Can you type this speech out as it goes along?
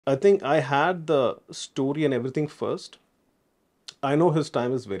I think I had the story and everything first. I know his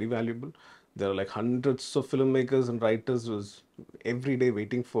time is very valuable. There are like hundreds of filmmakers and writers who's every day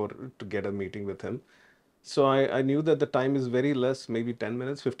waiting for to get a meeting with him. So I knew that the time is very less, maybe 10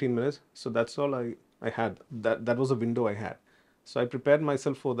 minutes, 15 minutes. So that's all I had. That was a window I had. So I prepared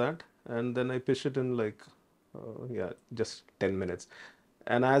myself for that and then I pitched it in like yeah, just 10 minutes.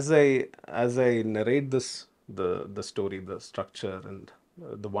 And as I narrate the story, the structure and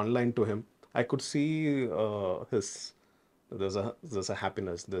the one line to him, I could see his there's a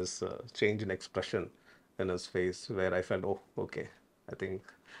happiness, there's a change in expression in his face where I felt, oh, okay, I think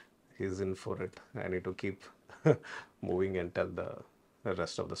he's in for it. I need to keep moving and tell the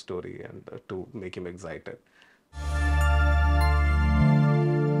rest of the story and to make him excited.